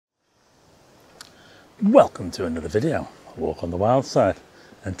Welcome to another video, a walk on the wild side,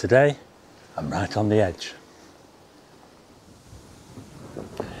 and today I'm right on the edge.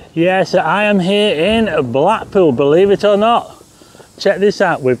 Yes, I am here in Blackpool, believe it or not. Check this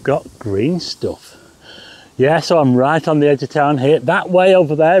out, we've got green stuff. Yeah, so I'm right on the edge of town here. That way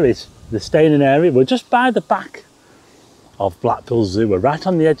over there is the staying area. We're just by the back of Blackpool Zoo. We're right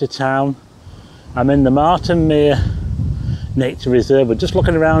on the edge of town. I'm in the Marton Mere Nature Reserve. We're just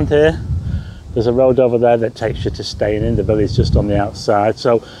looking around here. There's a road over there that takes you to staying in. The village just on the outside.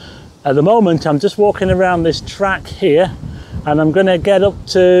 So at the moment I'm just walking around this track here and I'm going to get up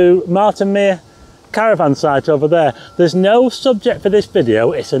to Marton Mere caravan site over there. There's no subject for this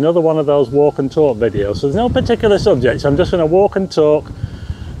video. It's another one of those walk and talk videos. So there's no particular subject. So I'm just going to walk and talk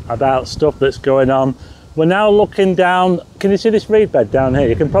about stuff that's going on. We're now looking down. Can you see this reed bed down here?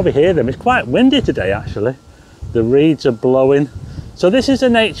 You can probably hear them. It's quite windy today actually. The reeds are blowing. So this is a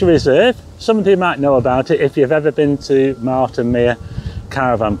nature reserve. Some of you might know about it if you've ever been to Marton Mere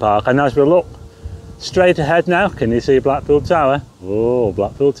Caravan Park. And as we look straight ahead now, can you see Blackpool Tower? Oh,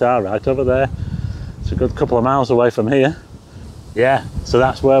 Blackpool Tower right over there. It's a good couple of miles away from here. Yeah, so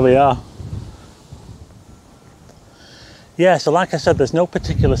that's where we are. Yeah, so like I said, there's no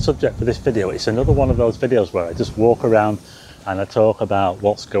particular subject for this video. It's another one of those videos where I just walk around and I talk about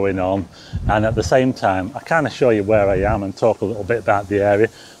what's going on, and at the same time I kind of show you where I am and talk a little bit about the area.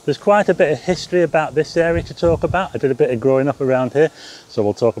 There's quite a bit of history about this area to talk about. I did a bit of growing up around here, so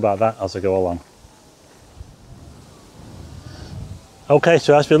we'll talk about that as I go along. Okay,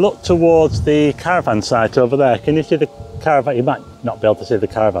 so as we look towards the caravan site over there, can you see the caravan? You might not be able to see the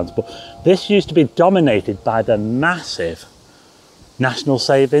caravans, but this used to be dominated by the massive National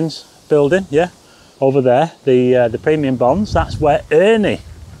Savings building, yeah? Over there, the premium bonds, that's where Ernie,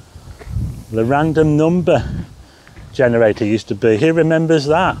 the random number generator, used to be. Who remembers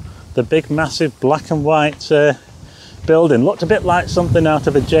that? The big massive black and white building. Looked a bit like something out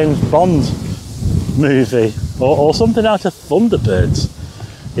of a James Bond movie or something out of Thunderbirds.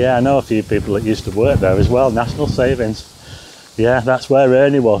 Yeah, I know a few people that used to work there as well, National Savings. Yeah, that's where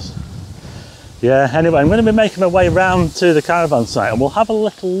Ernie was. Yeah, anyway, I'm going to be making my way round to the caravan site and we'll have a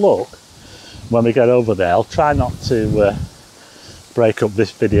little look when we get over there. I'll try not to break up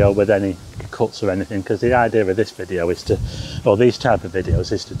this video with any cuts or anything, because the idea of this video is to, or these type of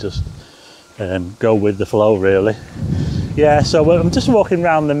videos, is to just go with the flow really. Yeah, so I'm just walking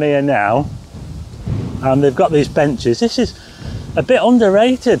around the mere now and they've got these benches. This is a bit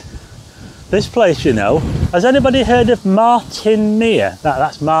underrated, this place, you know. Has anybody heard of Marton Mere?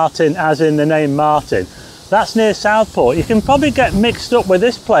 That's Martin as in the name Martin. That's near Southport. You can probably get mixed up with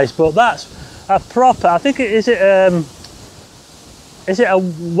this place, but that's a proper, I think is it a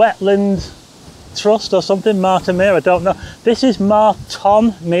wetland trust or something, Marton Mere, I don't know. This is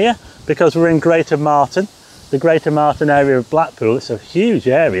Marton Mere because we're in Greater Marton, the Greater Marton area of Blackpool. It's a huge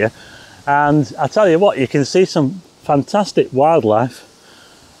area, and I tell you what, you can see some fantastic wildlife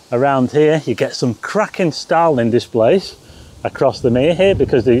around here. You get some cracking starling displays across the mere here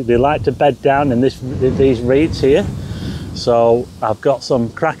because they like to bed down in these reeds here. So I've got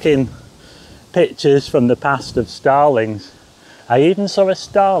some cracking pictures from the past of starlings. I even saw a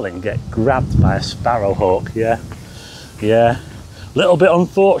starling get grabbed by a sparrowhawk. Yeah, little bit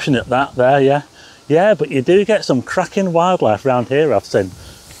unfortunate that there. Yeah, but you do get some cracking wildlife around here. I've seen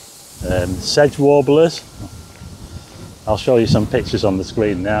sedge warblers. I'll show you some pictures on the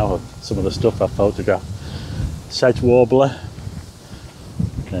screen now of some of the stuff I've photographed. Sedge warbler,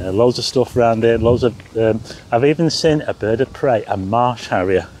 loads of stuff around here, loads of I've even seen a bird of prey, a marsh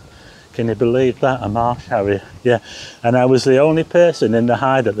harrier. Can you believe that? A marsh harrier, yeah. And I was the only person in the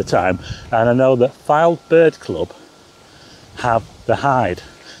hide at the time, and I know that Filed Bird Club have the hide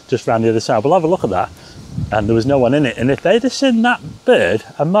just round the other side. We'll have a look at that, and there was no one in it. And if they'd have seen that bird,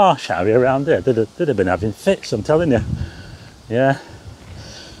 a marsh harrier around here, they'd have been having fits, I'm telling you. Yeah,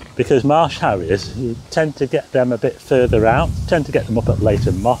 because marsh harriers, you tend to get them a bit further out, tend to get them up at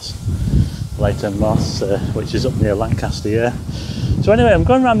Leighton Moss, which is up near Lancaster, yeah. So anyway, I'm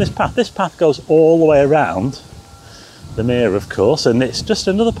going around this path. This path goes all the way around the mere, of course, and it's just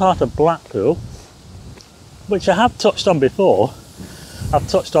another part of Blackpool, which I have touched on before. I've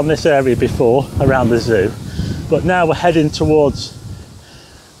touched on this area before, around the zoo, but now we're heading towards,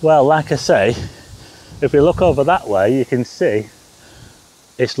 well, like I say, if we look over that way, you can see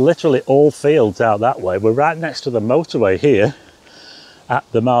it's literally all fields out that way. We're right next to the motorway here at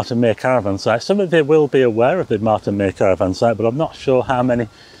the Marton Mere caravan site. Some of you will be aware of the Marton Mere caravan site, but I'm not sure how many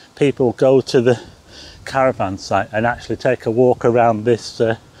people go to the caravan site and actually take a walk around this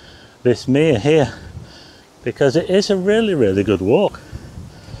mere here, because it is a really good walk.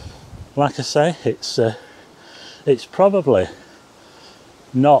 like I say, it's probably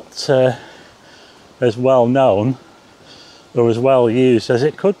not as well known or as well used as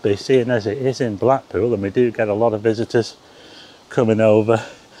it could be, seeing as it is in Blackpool, and we do get a lot of visitors coming over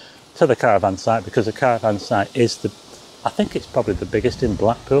to the caravan site, because the caravan site is I think it's probably the biggest in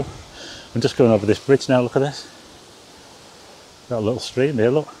Blackpool. I'm just going over this bridge now, look at this. Got a little stream here,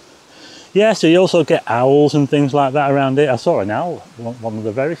 look. Yeah, so you also get owls and things like that around here. I saw an owl, one of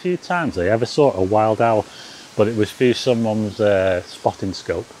the very few times I ever saw a wild owl, but it was through someone's spotting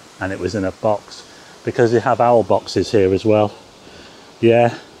scope, and it was in a box, because they have owl boxes here as well.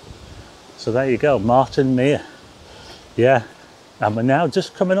 Yeah, so there you go, Marton Mere. Yeah, and we're now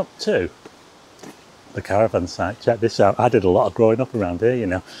just coming up to the caravan site. Check this out. I did a lot of growing up around here, you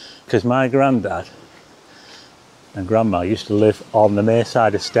know, because my granddad and grandma used to live on the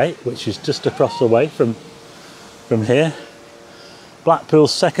Mereside estate, which is just across the way from here.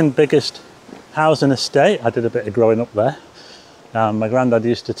 Blackpool's second biggest housing estate. I did a bit of growing up there. My granddad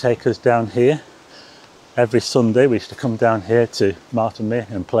used to take us down here every Sunday. We used to come down here to Marton Mere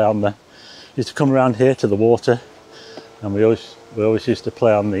and play on the, used to come around here to the water, and we always used to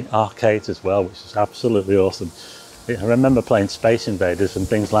play on the arcades as well, which is absolutely awesome. I remember playing Space Invaders and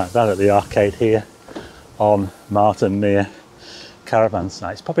things like that at the arcade here on Marton Mere caravan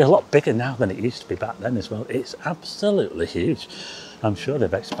site. It's probably a lot bigger now than it used to be back then as well. It's absolutely huge. I'm sure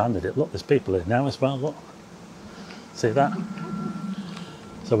they've expanded it. Look, there's people here now as well, look. See that?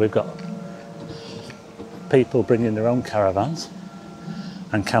 So we've got people bringing their own caravans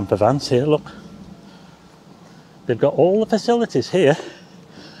and camper vans here, look. They've got all the facilities here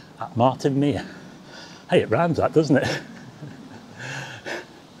at Marton Mere. Hey, it rhymes that, doesn't it?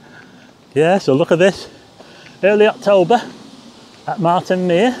 Yeah, so look at this. Early October at Marton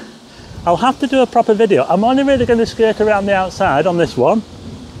Mere. I'll have to do a proper video. I'm only really going to skirt around the outside on this one.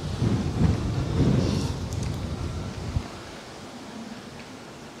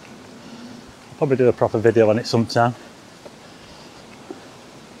 I'll probably do a proper video on it sometime.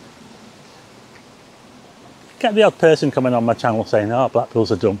 Get the odd person coming on my channel saying, oh,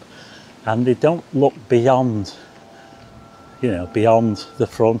 Blackpool's a dump, and they don't look beyond, you know, beyond the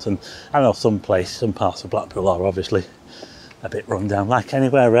front. And I know some parts of Blackpool are obviously a bit run down like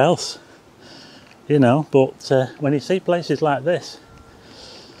anywhere else, you know, but when you see places like this,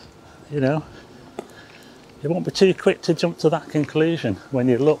 you know, you won't be too quick to jump to that conclusion when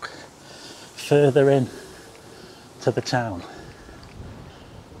you look further in to the town.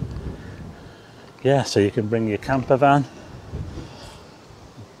 Yeah, so you can bring your camper van,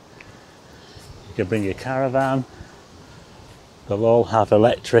 you can bring your caravan. They'll all have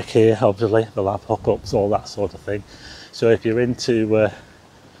electric here, obviously. They'll have hookups, all that sort of thing. So if you're into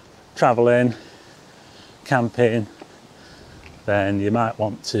travelling, camping, then you might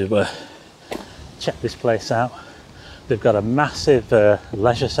want to check this place out. They've got a massive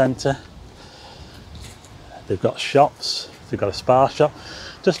leisure centre. They've got shops. They've got a spa shop.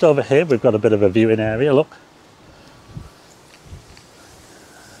 Just over here we've got a bit of a viewing area, look.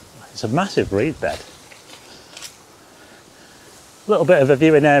 It's a massive reed bed. A little bit of a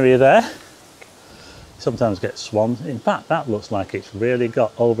viewing area there. Sometimes get swans. In fact, that looks like it's really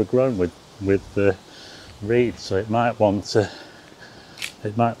got overgrown with the reeds, so it might want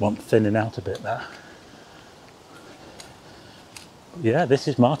thinning out a bit there. Yeah, this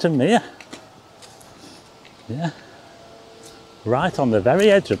is Marton Mere. Yeah. Right on the very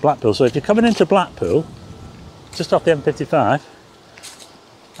edge of Blackpool. So if you're coming into Blackpool, just off the M55,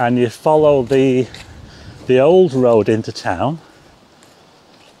 and you follow the old road into town,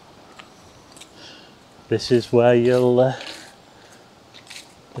 this is where you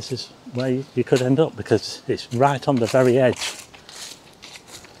could end up, because it's right on the very edge.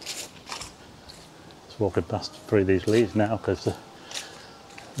 Just walking past through these leaves now, because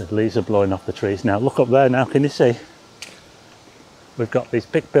the leaves are blowing off the trees. Now look up there now, can you see? We've got these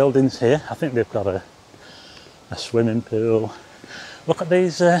big buildings here. I think they've got a swimming pool. Look at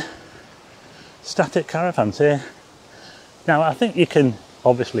these static caravans here. Now I think you can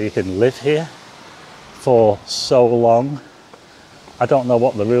live here for so long. I don't know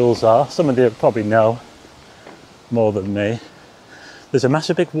what the rules are. Some of you probably know more than me. There's a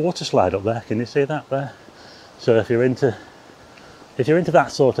massive big water slide up there. Can you see that there? So if you're into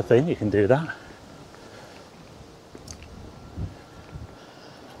that sort of thing, you can do that.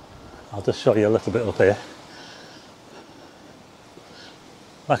 I'll just show you a little bit up here.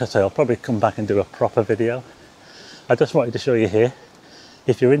 Like I say, I'll probably come back and do a proper video. I just wanted to show you here.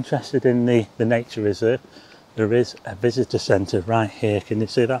 If you're interested in the nature reserve, there is a visitor centre right here. Can you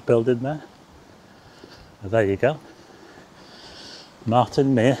see that building there? Well, there you go.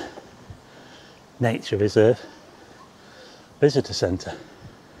 Marton Mere Nature Reserve Visitor Centre.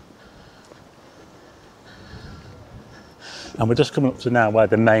 And we're just coming up to now where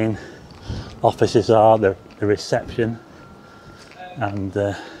the main offices are, the reception, and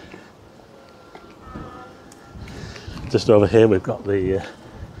just over here we've got the,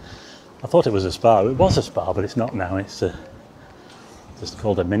 I thought it was a spa, it was a spa but it's not now, it's just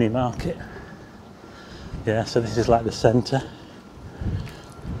called a mini market. Yeah, so this is like the centre.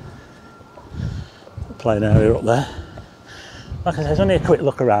 Playing area up there. Like I said, it's only a quick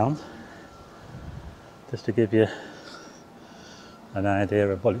look around just to give you an idea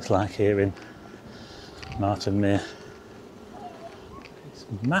of what it's like here in Marton Mere. It's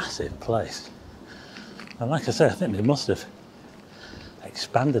a massive place, and like I said, I think they must have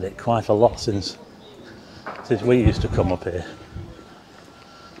expanded it quite a lot since we used to come up here.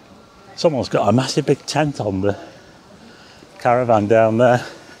 Someone's got a massive big tent on the caravan down there.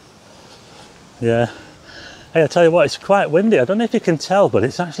 Yeah. Hey, I tell you what, it's quite windy. I don't know if you can tell, but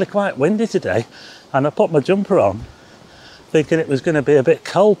it's actually quite windy today. And I put my jumper on, thinking it was going to be a bit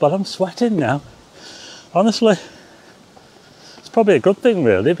cold, but I'm sweating now. Honestly, it's probably a good thing,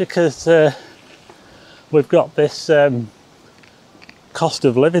 really, because we've got this cost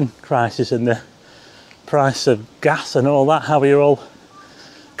of living crisis and the price of gas and all that. How are you all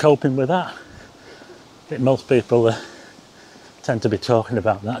coping with that? I think most people tend to be talking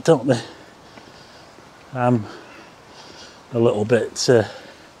about that, don't they? I'm a little bit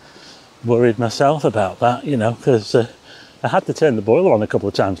worried myself about that, you know, because I had to turn the boiler on a couple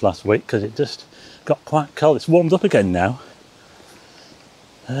of times last week because it just got quite cold. It's warmed up again now.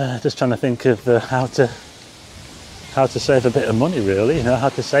 Just trying to think of how to save a bit of money, really, you know, how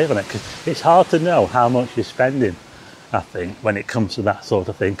to save on it, because it's hard to know how much you're spending, I think, when it comes to that sort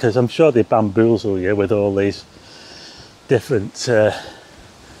of thing, because I'm sure they bamboozle you with all these different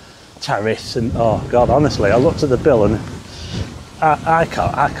tariffs and, oh god, honestly, I looked at the bill and I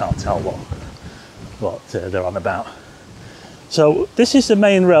can't tell what they're on about. So this is the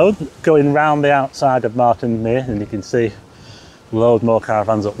main road going round the outside of Marton Mere, and you can see loads more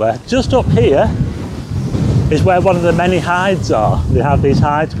caravans up there. Just up here is where one of the many hides are. They have these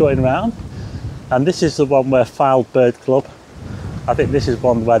hides going round, and this is the one where Filed Bird Club, I think this is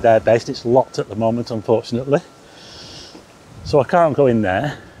one where they're based. It's locked at the moment, unfortunately, so I can't go in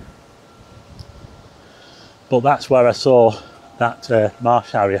there. But that's where I saw that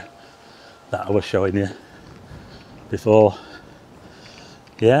marsh harrier that I was showing you before.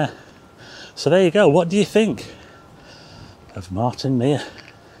 Yeah, so there you go. What do you think of Marton Mere?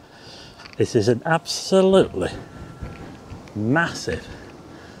 This is an absolutely massive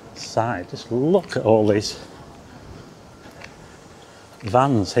site. Just look at all these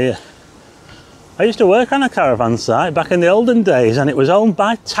vans here. I used to work on a caravan site back in the olden days, and it was owned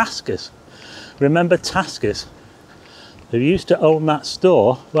by Taskers. Remember Taskers, who used to own that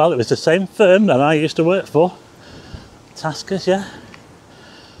store? Well, it was the same firm that I used to work for. Taskers, yeah.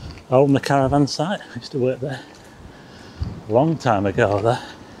 Owned the caravan site. I used to work there a long time ago there.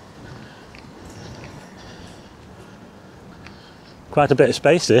 Quite a bit of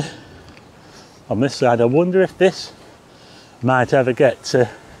space here on this side. I wonder if this might ever get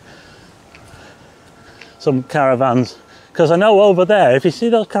some caravans. Because I know over there, if you see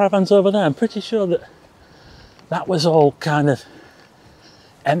those caravans over there, I'm pretty sure that that was all kind of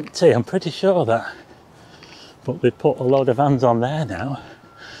empty. I'm pretty sure that. But we put a load of vans on there now.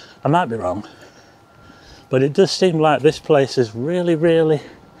 I might be wrong. But it does seem like this place has really, really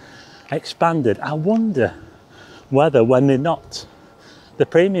expanded. I wonder whether when they knocked the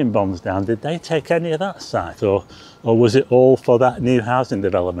premium bonds down, did they take any of that site? Or was it all for that new housing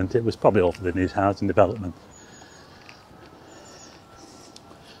development? It was probably all for the new housing development.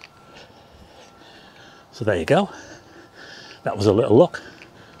 So there you go. That was a little look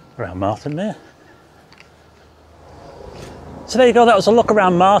around Marton Mere. So there you go, that was a look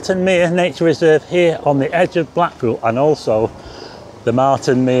around Marton Mere Nature Reserve here on the edge of Blackpool, and also the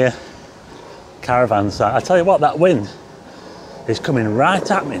Marton Mere caravan site. I tell you what, that wind is coming right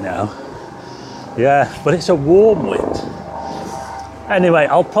at me now. Yeah, but it's a warm wind. Anyway,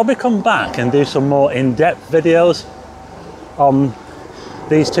 I'll probably come back and do some more in-depth videos on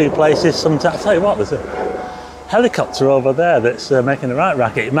these two places sometime. I tell you what, there's a helicopter over there that's making the right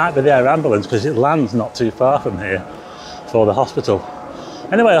racket. It might be the air ambulance because it lands not too far from here for the hospital.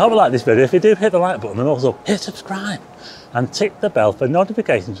 Anyway, I hope you like this video. If you do, hit the like button and also hit subscribe and tick the bell for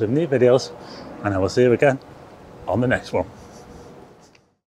notifications of new videos, and I will see you again on the next one.